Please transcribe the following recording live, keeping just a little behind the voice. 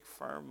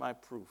firm my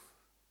proof.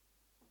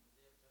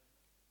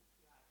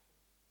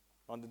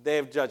 On the day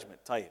of judgment,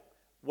 Tahir.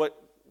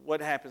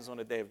 What happens on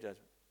the day of judgment?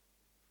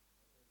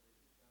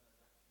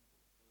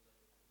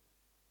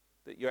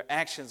 That your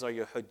actions are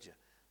your hujjah.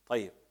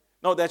 Tahir.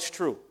 No, that's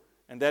true.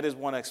 And that is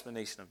one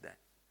explanation of that.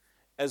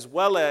 As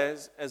well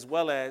as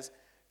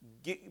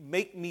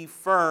make me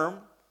firm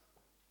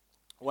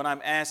when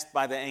I'm asked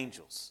by the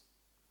angels.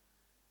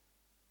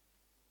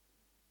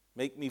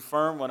 Make me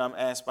firm when I'm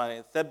asked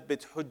by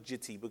thabbit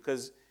hujjati,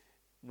 because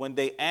when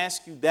they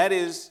ask you, that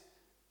is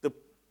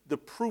the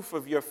proof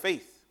of your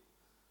faith,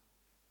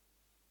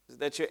 is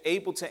that you're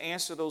able to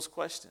answer those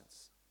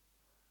questions.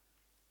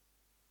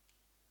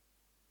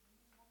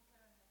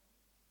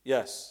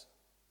 Yes.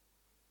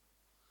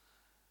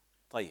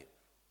 طيب.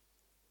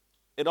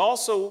 It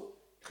also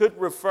could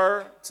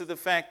refer to the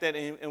fact that,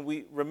 and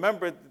we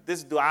remember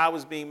this dua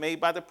was being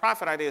made by the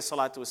Prophet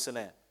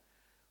ﷺ,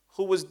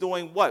 who was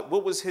doing what?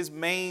 What was his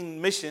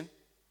main mission?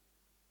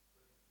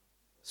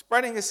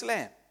 Spreading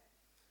Islam.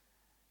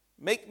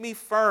 Make me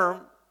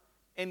firm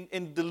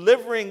in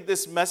delivering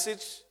this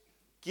message.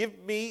 Give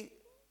me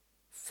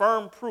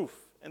firm proof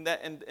in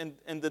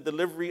the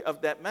delivery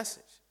of that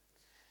message.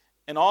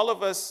 And all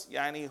of us,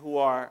 who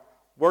are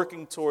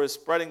working towards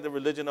spreading the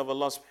religion of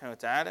Allah subhanahu wa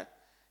ta'ala,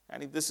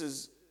 this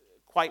is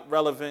quite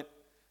relevant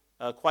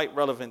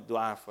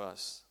dua for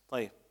us.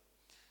 طيب.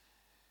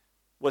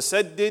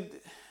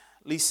 وسدد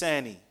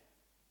لساني.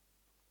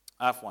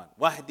 عفوا.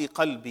 وهدي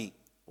قلبي.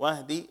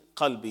 وهدي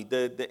قلبي.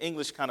 The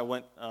English kind of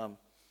went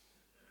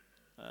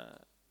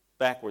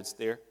backwards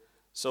there.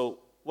 So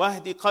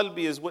wahdi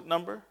qalbi is what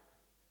number?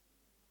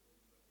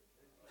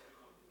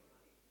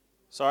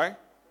 Sorry?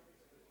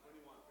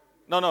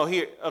 No,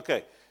 here.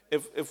 Okay.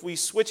 If we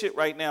switch it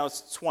right now,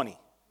 it's 20.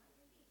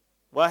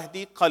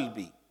 Wahdi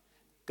qalbi.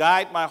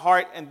 Guide my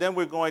heart, and then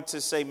we're going to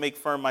say make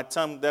firm my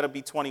tongue. That'll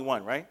be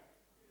 21, right?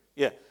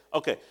 Yeah.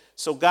 Okay.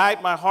 So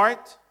guide my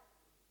heart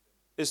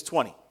is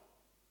 20.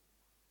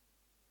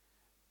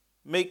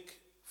 Make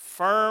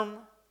firm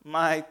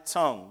my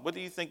tongue. What do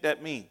you think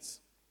that means?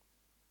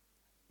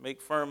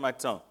 Make firm my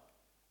tongue.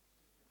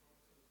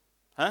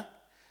 Huh?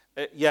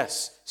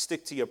 Yes.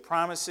 Stick to your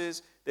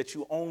promises, that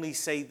you only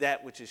say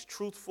that which is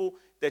truthful,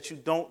 that you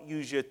don't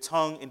use your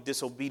tongue in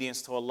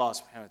disobedience to Allah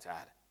subhanahu wa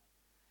ta'ala.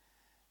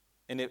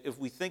 And if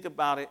we think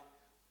about it,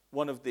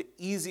 one of the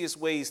easiest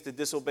ways to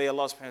disobey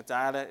Allah subhanahu wa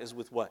ta'ala is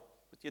with what?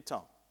 With your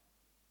tongue.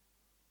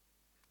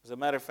 As a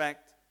matter of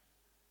fact,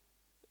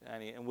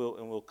 and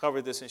we'll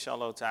cover this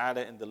inshallah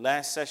ta'ala in the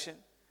last session,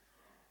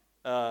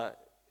 Ibn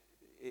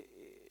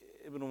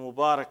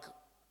Mubarak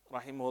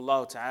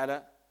rahimahullah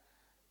ta'ala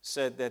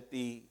said that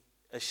the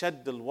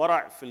ashadd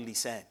al-wara' fil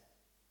lisan,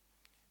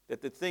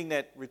 that the thing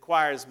that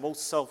requires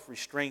most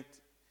self-restraint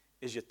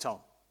is your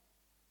tongue.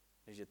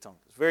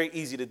 It's very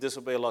easy to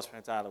disobey Allah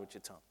subhanahu wa ta'ala with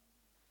your tongue.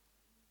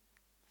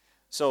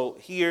 So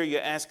here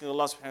you're asking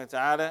Allah subhanahu wa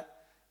ta'ala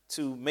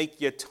to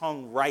make your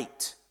tongue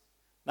right.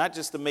 Not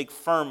just to make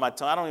firm my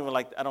tongue. I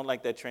don't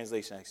like that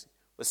translation actually.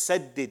 But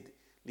saddid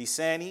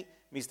lisani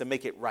means to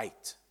make it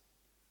right.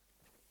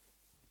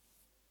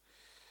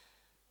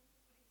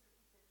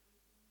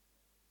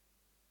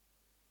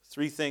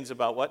 Three things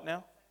about what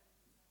now?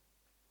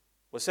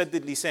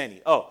 Wasaddid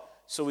lisani. Oh,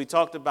 so we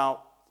talked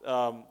about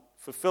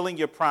fulfilling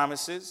your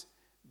promises,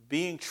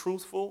 being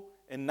truthful,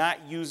 and not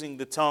using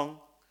the tongue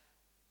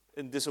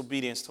in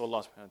disobedience to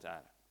Allah subhanahu wa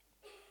ta'ala.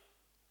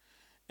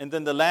 And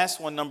then the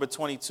last one, number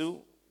 22,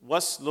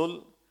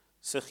 waslul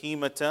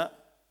sakhimata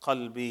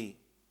qalbi,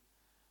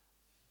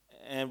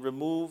 and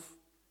remove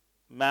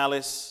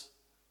malice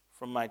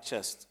from my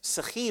chest.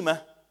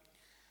 Sakhima,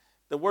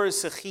 the word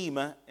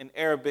sakhima in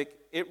Arabic,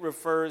 it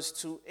refers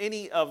to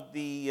any of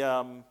the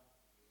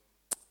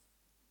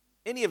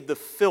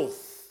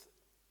filth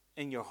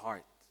in your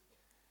heart.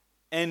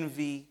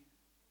 Envy,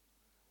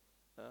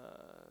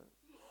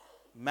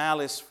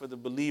 malice for the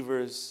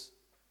believers.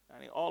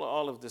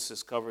 All of this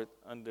is covered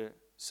under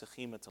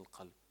sakhimat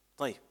al-qalb.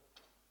 طيب.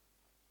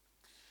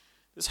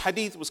 This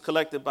hadith was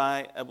collected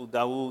by Abu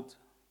Dawood,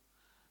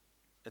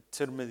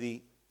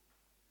 At-Tirmidhi,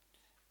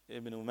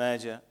 Ibn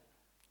Majah,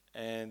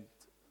 and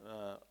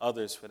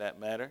others for that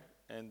matter.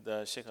 And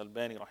Shaykh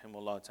Albani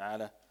rahimahullah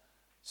ta'ala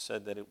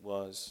said that it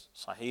was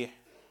sahih.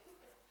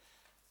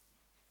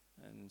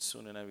 And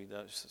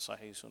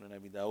Sahih Sunan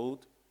Abi Dawood.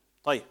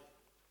 طيب.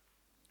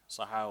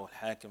 Sahih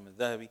al-Hakim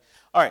al-Dhahabi.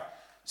 All right.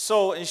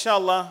 So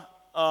inshallah,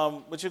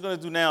 what you're going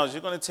to do now is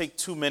you're going to take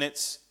 2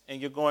 minutes and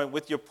you're going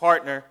with your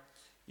partner.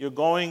 You're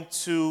going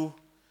to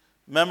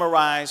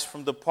memorize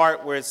from the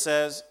part where it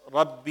says,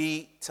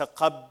 Rabbi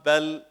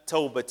taqabbal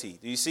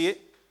tawbati. Do you see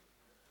it?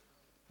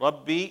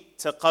 Rabbi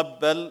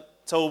taqabbal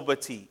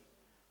tawbati.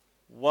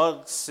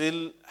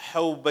 Waghsil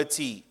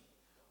hawbati.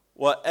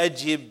 Wa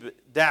ajib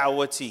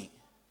da'wati.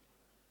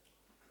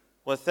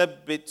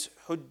 وثبت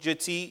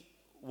حجتي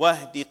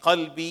واهد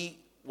قلبي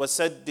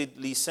وسدد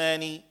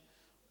لساني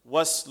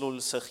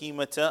واسلل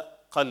سخيمة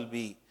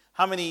قلبي.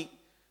 How many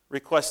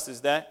requests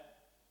is that?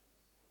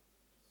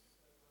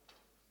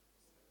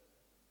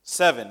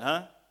 7,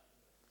 huh?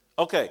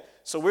 Okay,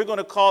 So we're going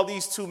to call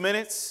these 2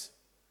 minutes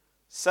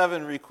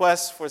 7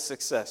 requests for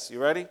success. You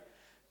ready?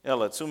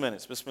 Yalla, 2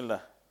 minutes.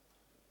 Bismillah.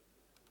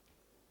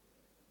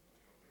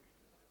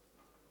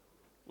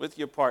 With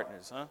your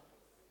partners, huh?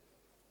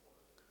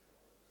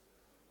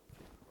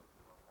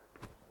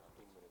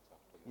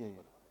 Yeah,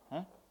 yeah.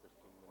 Huh?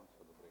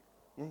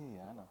 Yeah,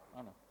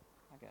 I know.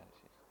 I got it.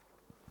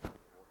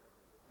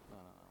 No.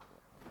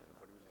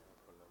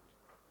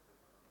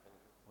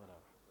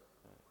 Whatever.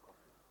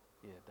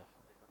 Yeah, definitely.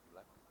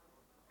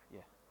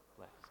 Yeah,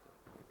 black is good.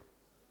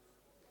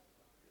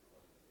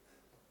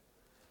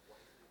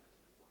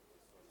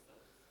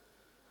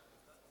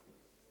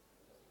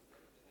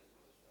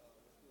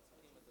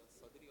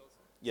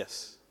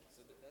 Yes.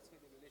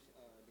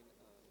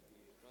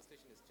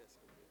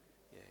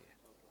 Yeah.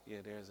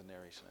 Yeah, there's a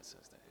narration that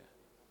says that, yeah.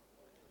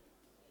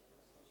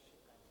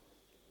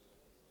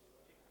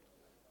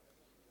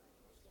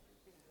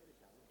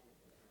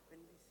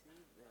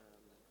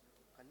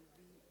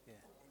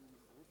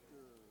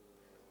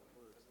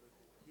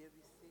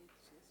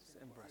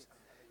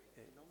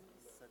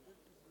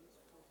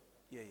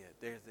 Yeah.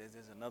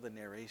 There's another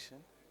narration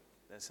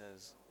that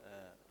says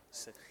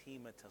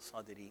Sakhima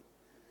Sadri,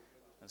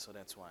 and so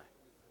that's why.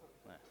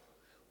 Yeah.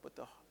 But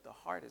the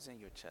heart is in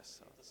your chest,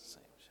 so it's the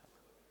same.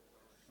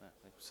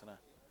 Inshallah.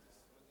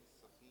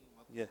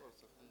 Yeah.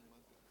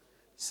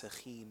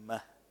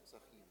 Sakhima.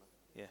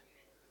 Yeah.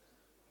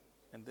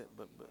 And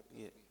but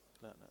yeah.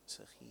 No.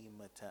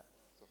 Sakhimata.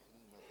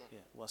 Yeah.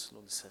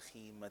 Waslul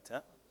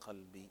sakhimata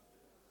qalbi.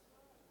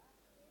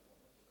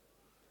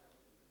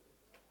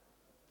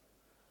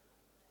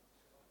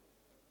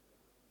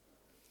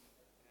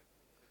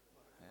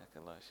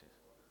 Allah, Sheikh.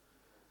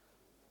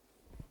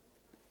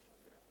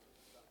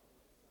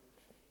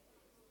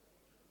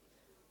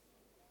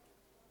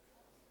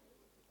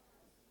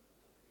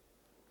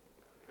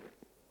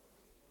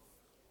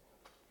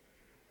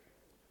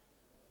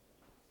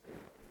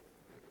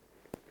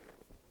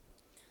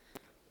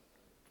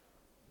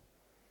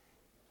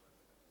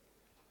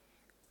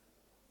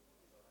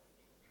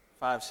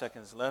 5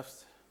 seconds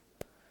left.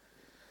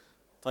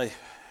 طيب.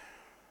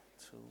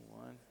 2,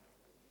 1.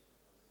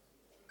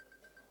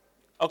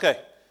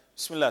 Okay.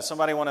 Bismillah.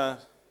 Somebody want to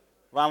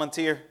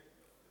volunteer?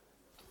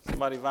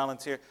 Somebody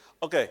volunteer?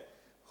 Okay.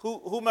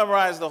 Who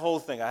memorized the whole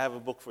thing? I have a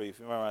book for you if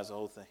you memorize the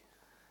whole thing.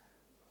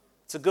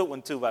 It's a good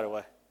one too, by the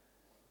way.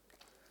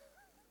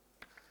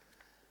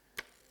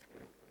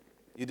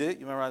 You did?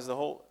 You memorized the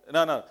whole?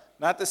 No.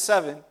 Not the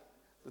 7,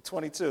 the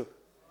 22.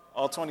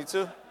 All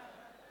 22?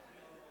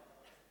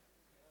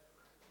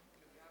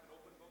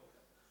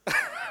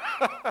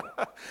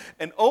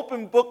 An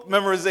open book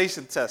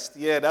memorization test.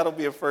 Yeah, that'll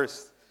be a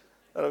first.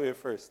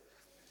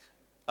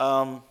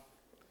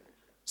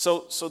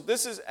 So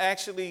this is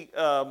actually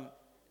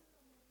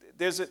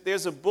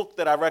there's a book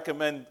that I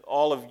recommend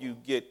all of you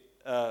get.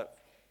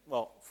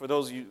 Well, for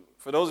those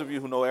of you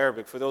who know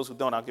Arabic, for those who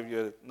don't, I'll give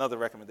you another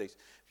recommendation.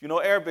 If you know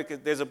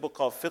Arabic, there's a book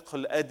called Fiqh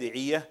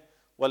al-Ad'iyah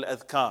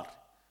wal-Adhkar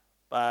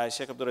by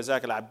Sheikh Abdul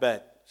Razak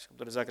al-Abbad, Sheikh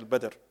Abdul Razak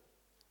al-Badr,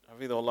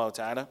 Hafidhahullah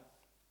ta'ala.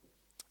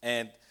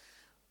 And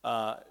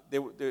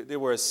there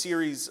were a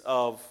series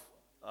of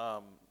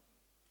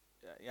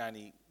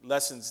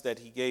lessons that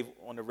he gave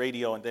on the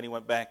radio, and then he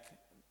went back.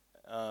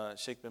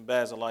 Sheikh bin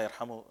Baz, Allah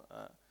yarhamu,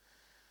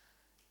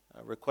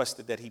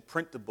 requested that he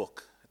print the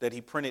book, that he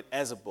print it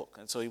as a book.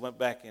 And so he went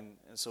back, and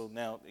so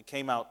now it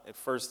came out at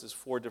first as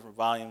 4 different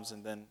volumes,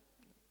 and then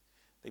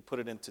they put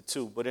it into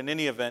 2. But in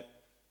any event,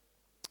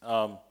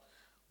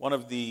 one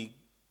of the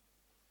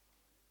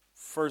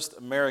first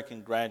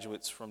American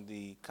graduates from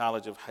the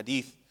College of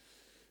Hadith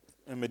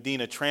in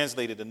Medina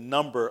translated a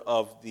number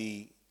of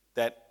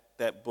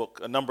that book,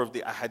 a number of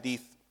the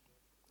ahadith,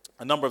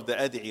 a number of the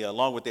ad'iyah,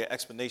 along with their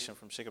explanation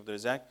from Sheikh Abdul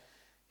Razak.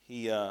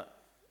 He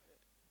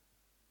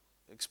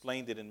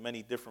explained it in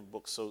many different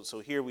books. So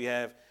here we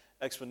have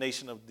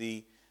explanation of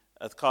the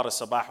Adhkar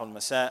al-Sabah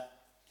wal-Masa,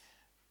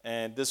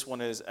 and this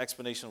one is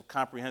explanation of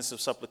comprehensive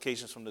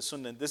supplications from the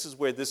Sunnah. And this is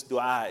where this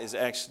dua is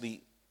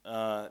actually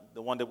the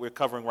one that we're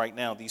covering right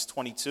now, these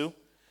 22.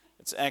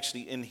 It's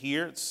actually in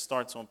here. It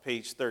starts on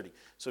page 30.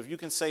 So if you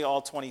can say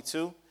all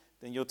 22,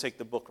 then you'll take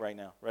the book right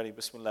now. Ready?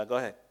 Bismillah. Go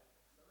ahead.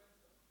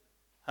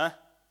 Huh?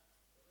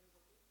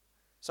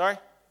 Sorry?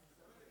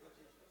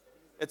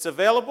 It's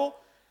available?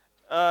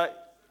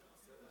 7?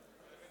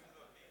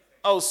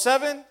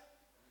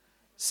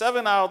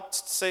 7,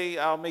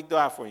 I'll make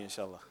dua for you,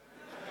 inshallah.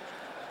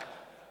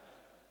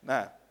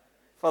 Nah.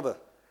 Further.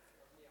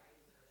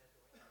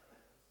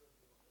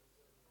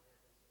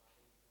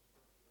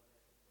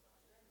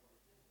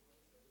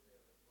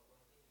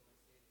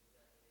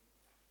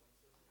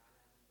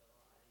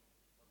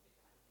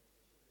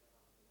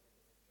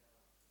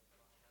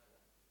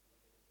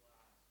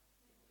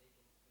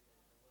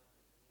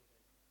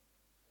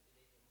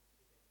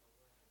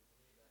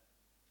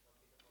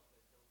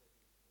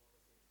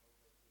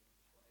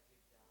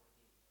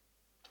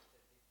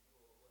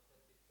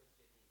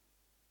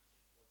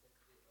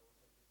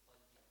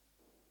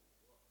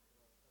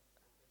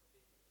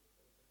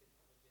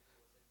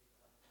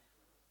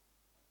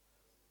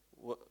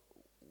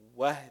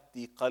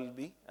 وَهْدِ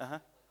قَلْبِي.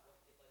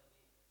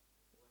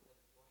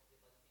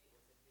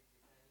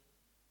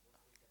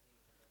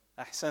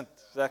 أحسنت.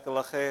 جزاك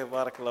الله خير.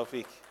 بارك الله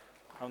فيك.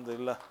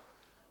 Alhamdulillah.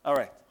 All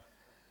right.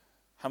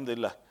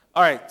 Alhamdulillah.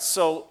 All right,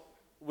 so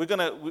we're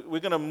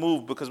gonna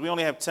move because we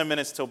only have 10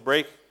 minutes till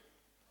break,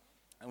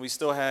 and we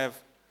still have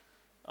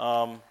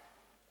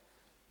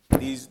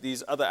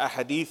these other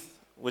ahadith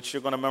which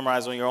you're gonna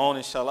memorize on your own,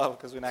 inshallah,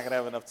 because we're not gonna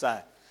have enough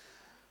time.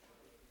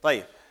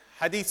 طيب.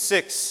 Hadith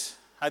 6.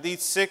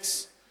 Hadith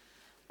 6.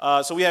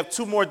 So we have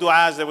two more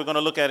du'as that we're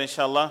gonna look at,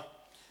 inshallah.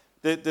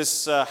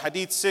 This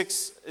Hadith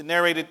 6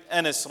 narrated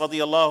Anas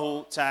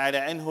radiyallahu ta'ala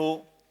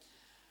anhu.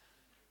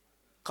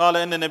 قال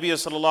إن النبي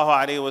صلى الله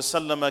عليه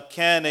وسلم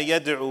كان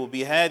يدعو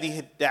بهذه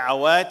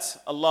الدعوات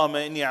اللهم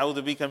إني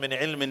أعوذ بك من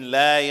علم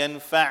لا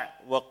ينفع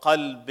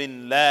وقلب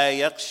لا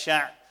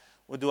يخشع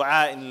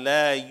ودعاء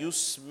لا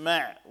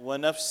يسمع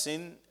ونفس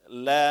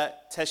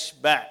لا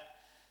تشبع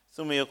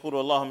ثم يقول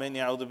اللهم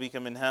إني أعوذ بك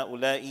من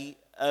هؤلاء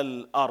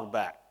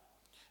الأربع.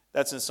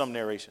 That's in some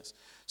narrations.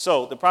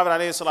 So the Prophet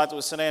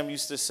ﷺ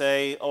used to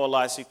say, "Oh Allah,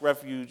 I seek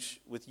refuge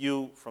with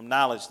you from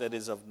knowledge that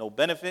is of no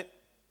benefit,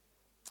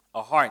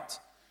 a heart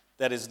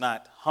that is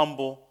not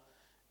humble,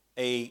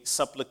 a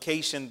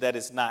supplication that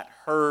is not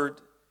heard,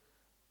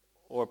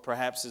 or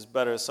perhaps is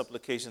better, a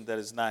supplication that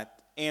is not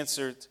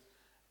answered,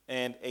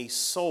 and a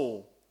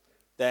soul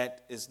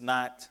that is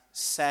not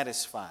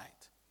satisfied."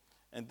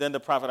 And then the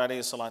Prophet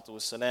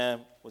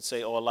ﷺ would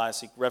say, "Oh Allah, I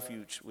seek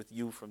refuge with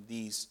you from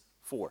these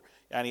four,"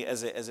 yani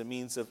as a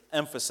means of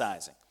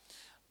emphasizing.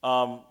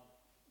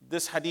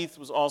 This hadith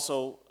was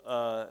also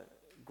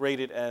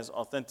graded as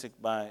authentic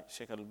by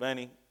Shaykh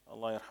al-Albani,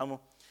 Allah yarhamuh.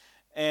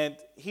 And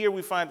here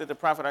we find that the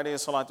Prophet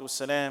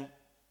ﷺ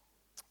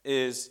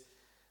is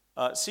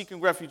seeking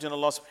refuge in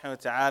Allah subhanahu wa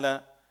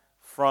ta'ala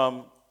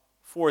from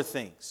four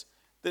things.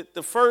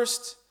 The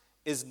first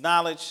is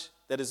knowledge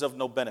that is of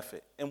no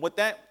benefit. And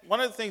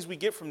one of the things we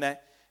get from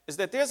that is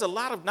that there's a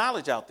lot of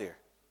knowledge out there.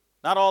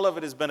 Not all of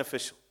it is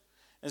beneficial.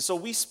 And so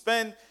we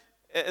spend,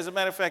 as a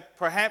matter of fact,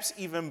 perhaps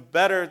even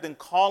better than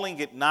calling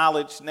it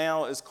knowledge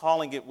now is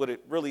calling it what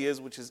it really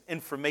is, which is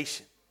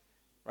information,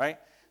 right?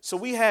 So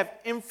we have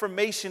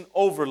information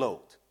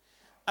overload.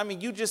 I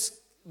mean, you just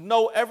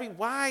know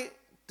why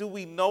do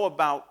we know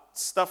about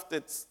stuff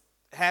that's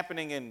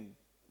happening in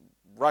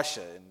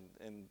Russia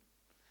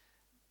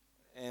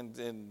and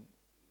in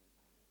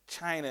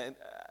China,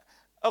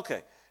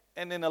 okay,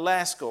 and in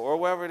Alaska or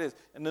wherever it is,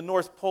 in the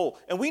North Pole.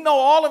 And we know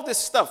all of this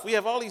stuff. We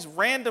have all these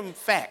random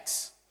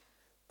facts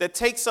that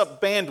takes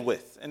up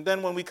bandwidth. And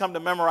then when we come to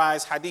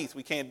memorize hadith,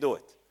 we can't do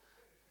it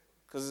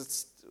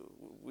because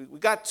we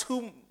got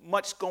too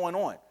much going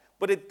on.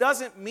 But it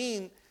doesn't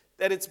mean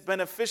that it's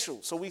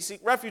beneficial. So we seek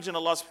refuge in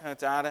Allah subhanahu wa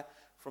ta'ala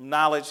from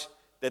knowledge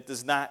that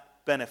does not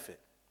benefit,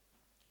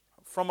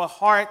 from a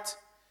heart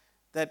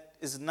that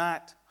is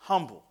not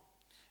humble.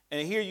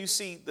 And here you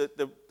see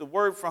the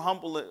word for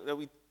humble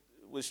that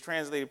was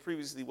translated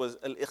previously was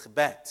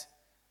al-ikhbat.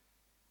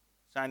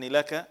 Shani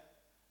laka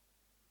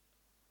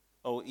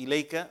or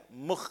ilayka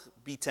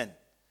mukhbitan,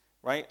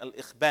 right?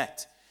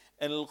 Al-ikhbat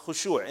and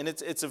al-khushu'. And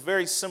it's a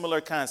very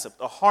similar concept.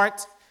 A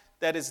heart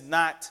that is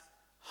not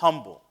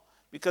humble.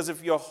 Because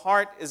if your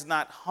heart is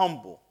not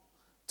humble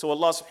to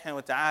Allah subhanahu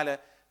wa ta'ala,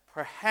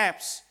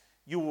 perhaps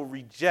you will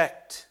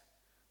reject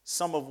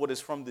some of what is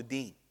from the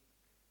deen.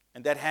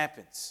 And that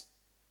happens.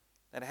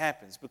 That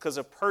happens because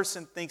a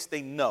person thinks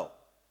they know,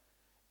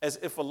 as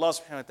if Allah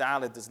subhanahu wa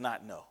ta'ala does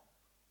not know.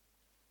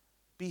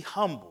 Be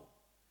humble.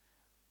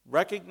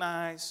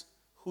 Recognize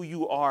who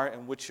you are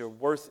and what your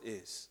worth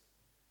is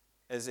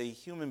as a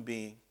human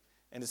being.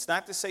 And it's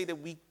not to say that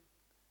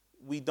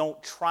we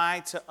don't try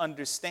to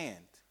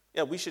understand.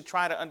 Yeah, we should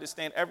try to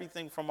understand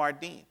everything from our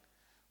deen.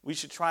 We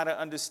should try to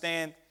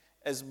understand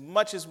as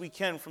much as we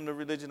can from the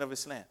religion of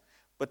Islam.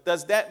 But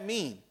does that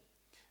mean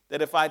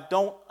that if I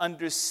don't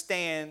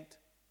understand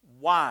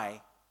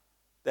why,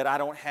 that I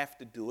don't have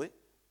to do it?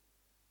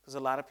 Because a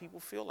lot of people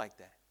feel like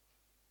that.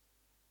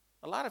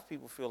 A lot of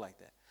people feel like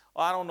that.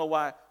 Oh, I don't know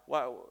why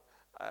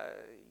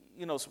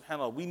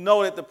subhanAllah. We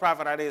know that the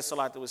Prophet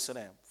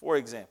ﷺ, for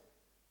example,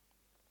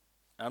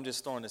 I'm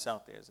just throwing this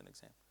out there as an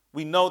example.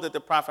 We know that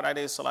the Prophet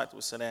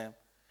ﷺ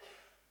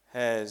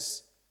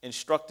has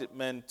instructed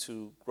men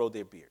to grow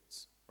their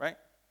beards, right?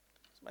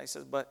 Somebody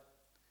says, but,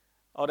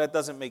 that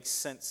doesn't make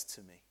sense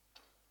to me.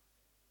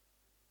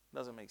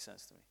 Doesn't make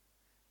sense to me.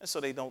 And so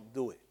they don't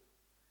do it.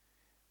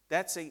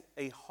 That's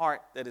a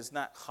heart that is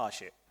not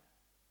khashi'.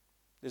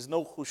 There's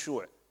no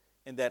khushu'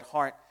 in that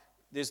heart.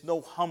 There's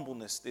no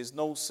humbleness. There's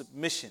no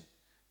submission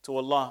to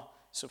Allah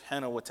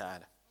subhanahu wa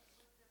ta'ala.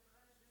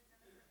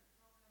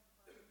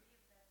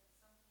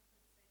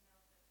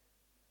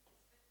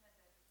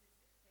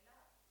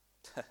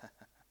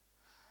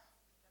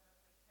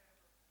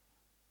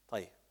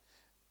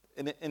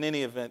 In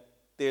any event,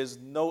 there's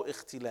no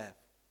ikhtilaf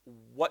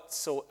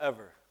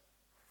whatsoever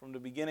from the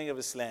beginning of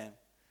Islam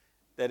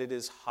that it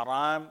is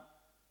haram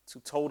to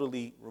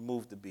totally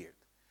remove the beard.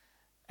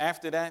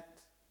 After that,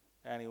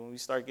 when we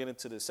start getting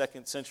to the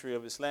 2nd century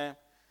of Islam,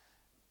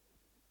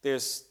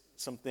 there's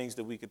some things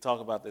that we could talk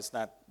about that's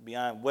not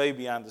way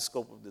beyond the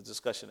scope of the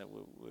discussion that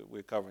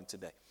we're covering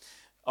today.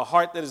 A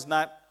heart that is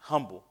not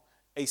humble,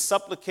 a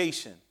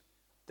supplication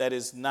that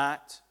is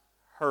not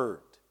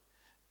heard.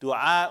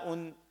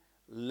 Du'a'un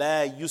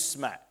la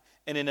yusma'.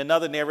 And in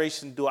another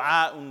narration,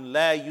 du'a'un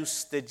la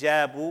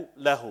yustajabu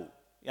lahu.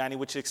 Yani,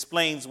 which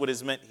explains what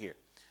is meant here.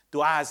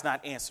 Du'a is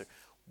not answered.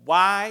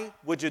 Why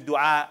would your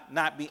du'a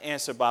not be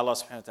answered by Allah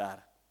subhanahu wa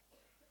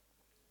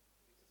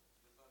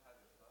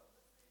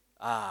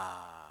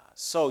ta'ala?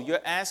 So you're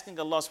asking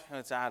Allah subhanahu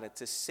wa ta'ala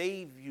to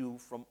save you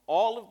from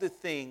all of the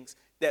things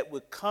that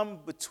would come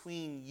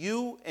between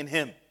you and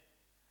Him.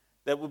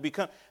 That would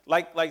become,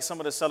 like some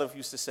of the Salaf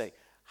used to say,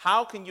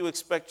 how can you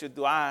expect your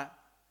dua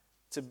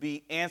to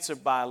be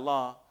answered by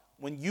Allah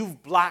when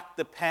you've blocked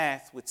the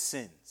path with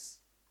sins?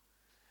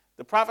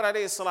 The Prophet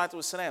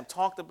ﷺ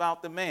talked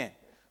about the man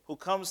who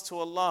comes to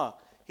Allah.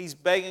 He's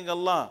begging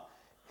Allah.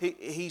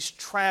 He's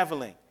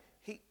traveling.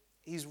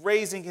 He's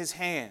raising his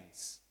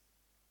hands.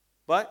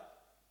 But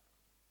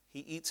he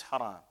eats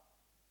haram.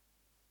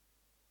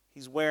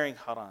 He's wearing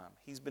haram.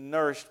 He's been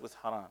nourished with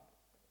haram.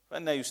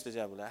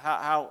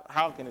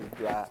 How can his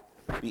dua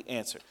be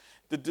answered?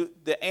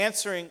 The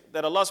answering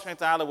that Allah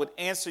subhanahu wa ta'ala would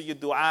answer your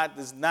dua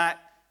does not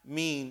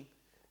mean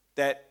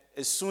that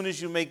as soon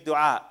as you make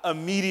dua,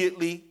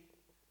 immediately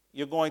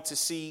you're going to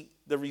see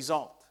the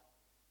result.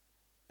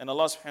 And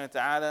Allah subhanahu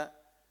wa ta'ala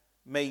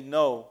may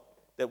know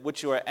that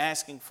what you are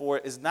asking for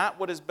is not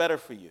what is better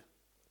for you.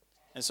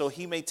 And so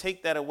He may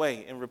take that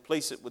away and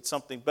replace it with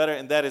something better,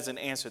 and that is an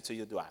answer to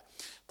your dua.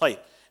 Tahir.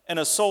 And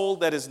a soul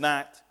that is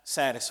not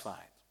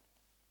satisfied.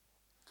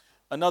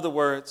 In other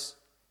words,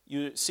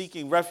 you're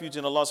seeking refuge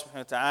in Allah subhanahu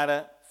wa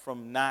ta'ala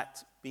from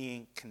not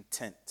being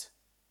content.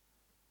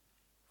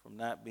 From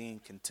not being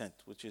content,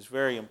 which is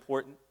very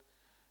important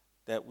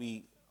that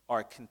we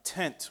are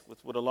content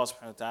with what Allah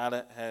subhanahu wa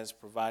ta'ala has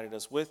provided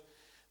us with.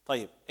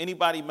 Tahir.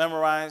 Anybody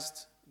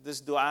memorized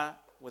this dua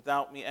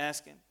without me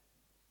asking?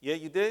 Yeah,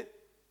 you did?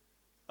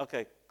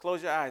 Okay,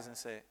 close your eyes and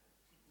say it.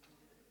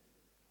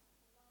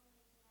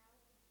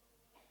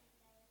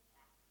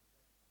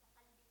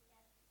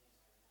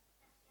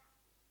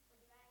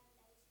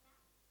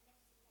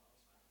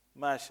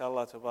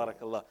 MashaAllah,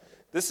 tabarakallah.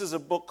 This is a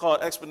book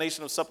called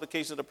Explanation of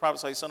Supplication of the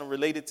Prophet ﷺ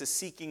related to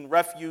seeking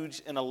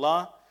refuge in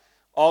Allah.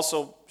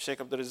 Also, Sheikh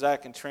Abdul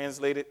Razak can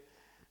translate it.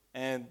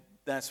 And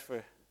that's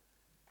for,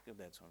 give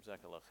that to him.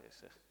 Jazakallah khair,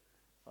 Sheikh.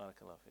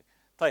 Barakallah fiqh.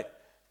 Tahir.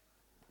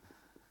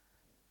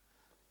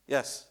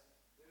 Yes.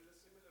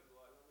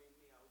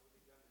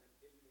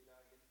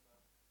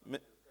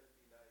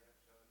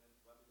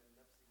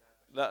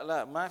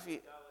 لا ما في.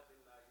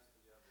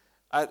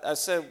 I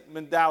said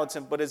min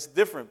da'watin, but it's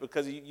different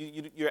because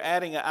you're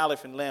adding an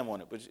alif and lam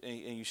on it,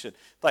 and you should.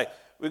 Right.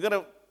 We're going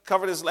to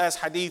cover this last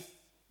hadith,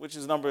 which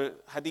is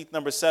hadith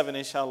number 7,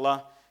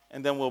 inshallah,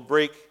 and then we'll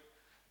break,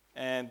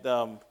 and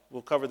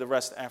we'll cover the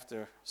rest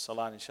after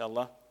salat,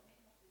 inshallah.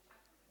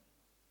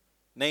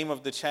 Name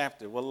of the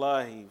chapter,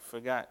 wallahi,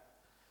 forgot.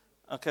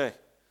 Okay.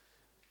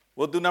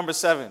 We'll do number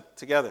 7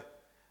 together.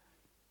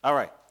 All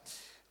right.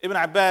 Ibn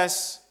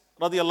Abbas,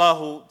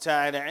 radiyallahu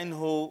ta'ala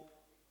anhu,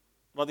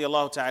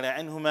 radiyallahu ta'ala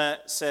anhuma,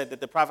 said that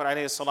the Prophet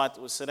alayhi salatu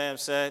wasalam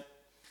said,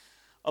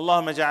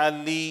 Allahumma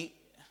ja'al li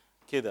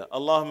kida,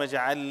 Allahumma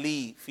ja'al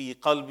li fi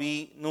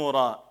qalbi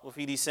nura, wa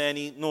fi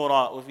lisani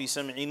nura, wa fi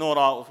sam'i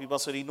nura, wa fi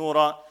basari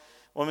nura,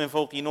 wa min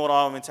fawqi nura,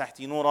 wa min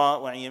tahti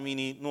nura, wa an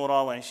yamini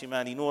nura, wa an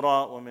shimali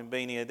nura, wa min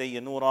bayni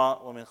yadayya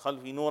nura, wa min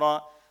khalfi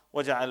nura,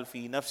 wa ja'al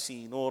fi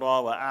nafsi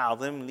nura, wa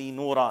a'zim li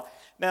nura.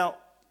 Now,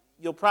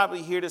 you'll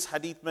probably hear this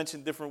hadith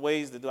mentioned different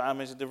ways, the dua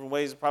mentioned different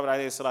ways. The Prophet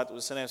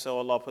ﷺ said,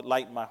 Allah put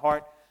light in my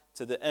heart,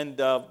 to the end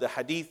of the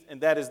hadith,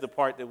 and that is the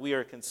part that we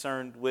are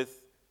concerned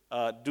with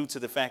due to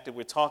the fact that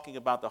we're talking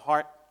about the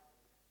heart.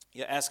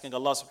 You're asking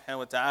Allah subhanahu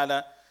wa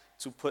ta'ala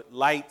to put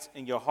light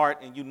in your heart,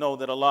 and you know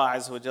that Allah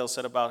Azza wa Jal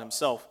said about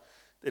Himself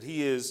that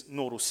He is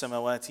nuru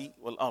samawati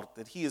wal ard,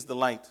 that He is the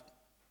light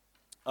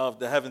of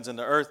the heavens and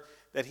the earth,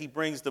 that He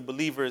brings the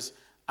believers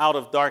out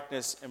of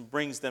darkness and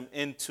brings them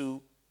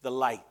into the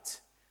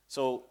light.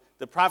 So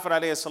the Prophet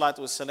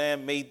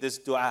ﷺ made this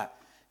dua.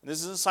 And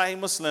this is in Sahih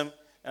Muslim.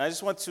 And I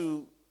just want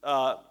to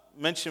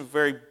mention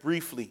very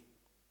briefly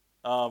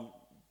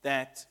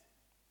that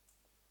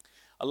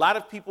a lot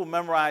of people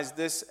memorize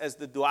this as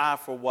the dua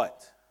for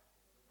what?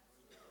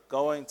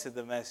 Going to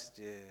the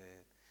masjid.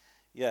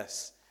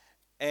 Yes.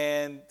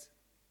 And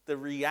the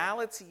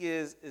reality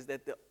is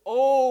that the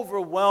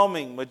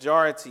overwhelming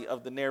majority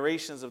of the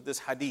narrations of this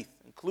hadith,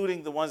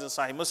 including the ones in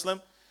Sahih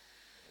Muslim,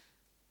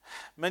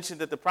 mentioned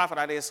that the Prophet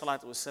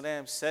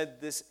ﷺ said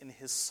this in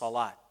his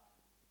salat.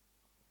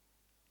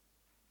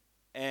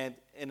 And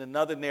in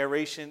another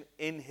narration,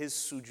 in his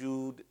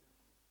sujood.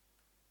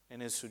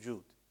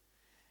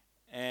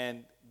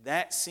 And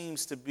that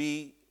seems to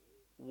be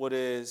what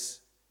is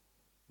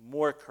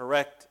more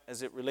correct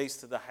as it relates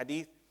to the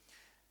hadith.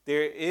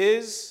 There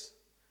is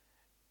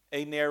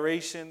a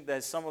narration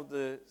that some of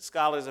the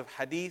scholars of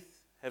hadith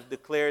have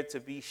declared to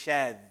be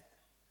shadh.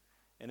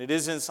 And it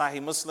is in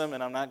Sahih Muslim,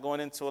 and I'm not going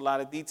into a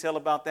lot of detail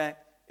about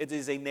that. It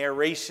is a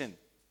narration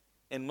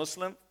in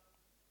Muslim.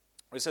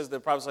 It says that the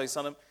Prophet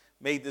ﷺ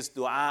made this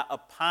dua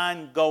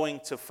upon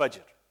going to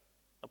Fajr.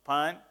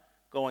 Upon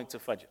going to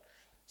Fajr.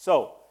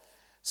 So,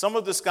 some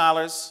of the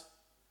scholars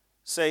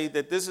say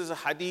that this is a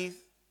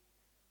hadith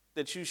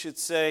that you should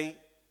say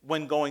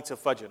when going to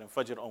Fajr, and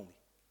Fajr only.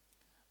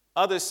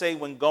 Others say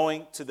when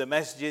going to the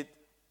masjid,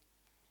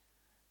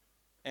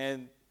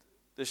 and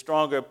the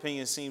stronger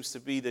opinion seems to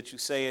be that you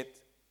say it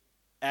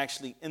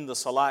actually in the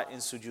salat in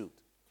sujood.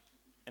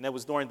 And that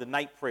was during the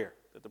night prayer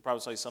that the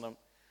Prophet ﷺ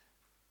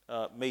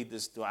made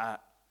this dua,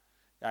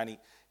 yani,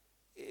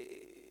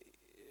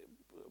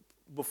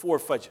 before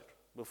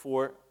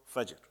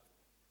Fajr.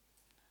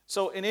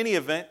 So in any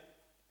event,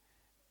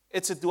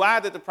 it's a dua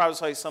that the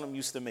Prophet ﷺ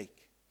used to make.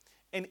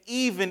 And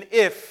even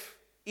if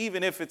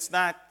it's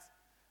not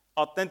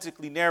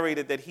authentically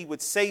narrated that he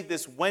would say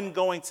this when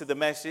going to the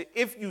masjid,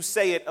 if you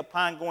say it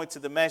upon going to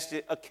the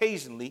masjid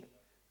occasionally,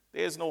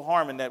 there's no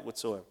harm in that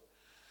whatsoever.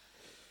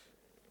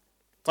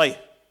 Tahir.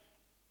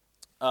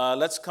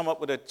 Let's come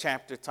up with a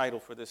chapter title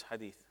for this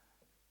hadith.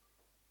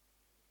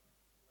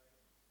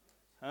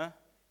 Huh?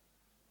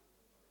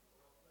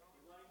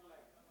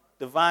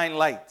 Divine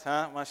light,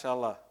 huh?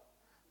 MashaAllah.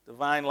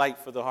 Divine light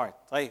for the heart.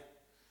 Tahir.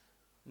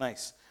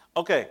 Nice.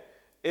 Okay,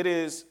 it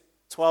is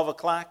 12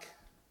 o'clock.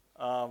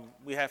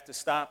 We have to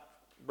stop,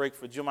 break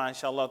for Jummah,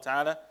 inshallah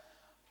ta'ala.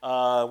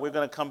 We're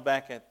going to come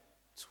back at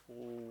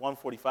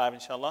 1:45,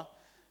 inshallah.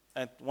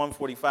 At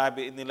 1:45,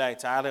 bi'idhnillahi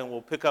ta'ala, and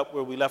we'll pick up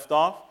where we left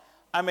off.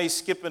 I may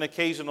skip an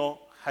occasional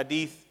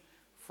hadith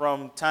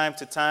from time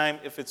to time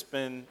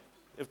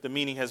if the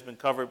meaning has been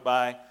covered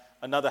by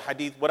another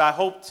hadith. What I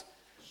hoped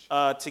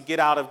to get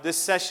out of this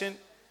session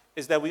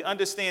is that we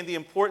understand the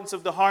importance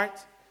of the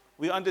heart.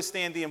 We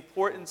understand the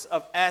importance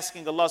of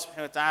asking Allah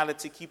subhanahu wa ta'ala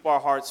to keep our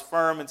hearts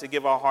firm and to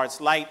give our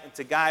hearts light and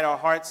to guide our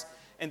hearts,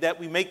 and that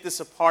we make this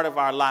a part of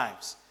our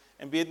lives.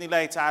 And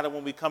bi'idhnillahi ta'ala,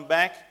 when we come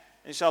back,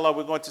 inshallah,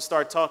 we're going to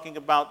start talking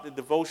about the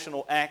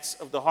devotional acts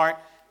of the heart,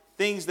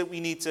 things that we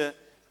need to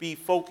be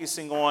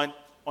focusing on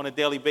a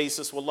daily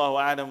basis. Wallahu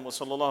a'lam wa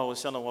sallallahu wa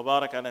sallam wa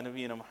barak ala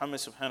nabiyyina Muhammad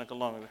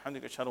subhanakallah wa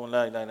bihamdika ashhadu an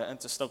la ilaha illa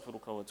anta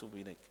astaghfiruka wa atubu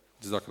ilayk.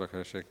 Jazakallah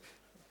khair, Sheikh.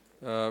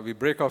 We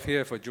break off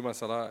here for Jummah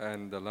Salah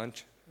and the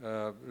lunch.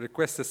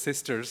 Request the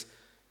sisters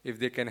if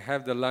they can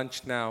have the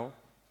lunch now,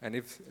 and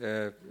if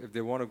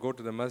they want to go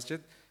to the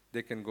masjid,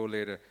 they can go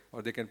later,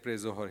 or they can pray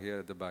Zohar here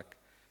at the back.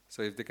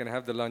 So if they can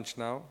have the lunch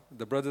now,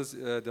 the brothers,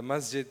 the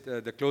masjid,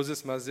 the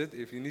closest masjid,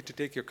 if you need to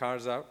take your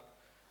cars out,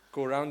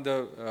 go around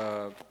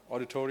the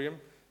auditorium.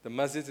 The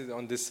masjid is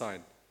on this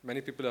side. Many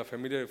people are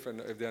familiar.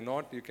 If they are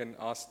not, you can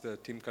ask the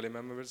team Kali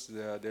members.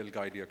 They'll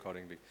guide you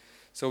accordingly.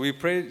 So we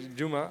pray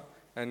Jummah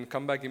and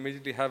come back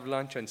immediately, have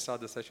lunch, and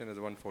start the session at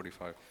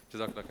 1:45.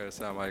 Jazakallah khair.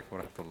 Assalamu alaikum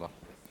wa rahmatullah.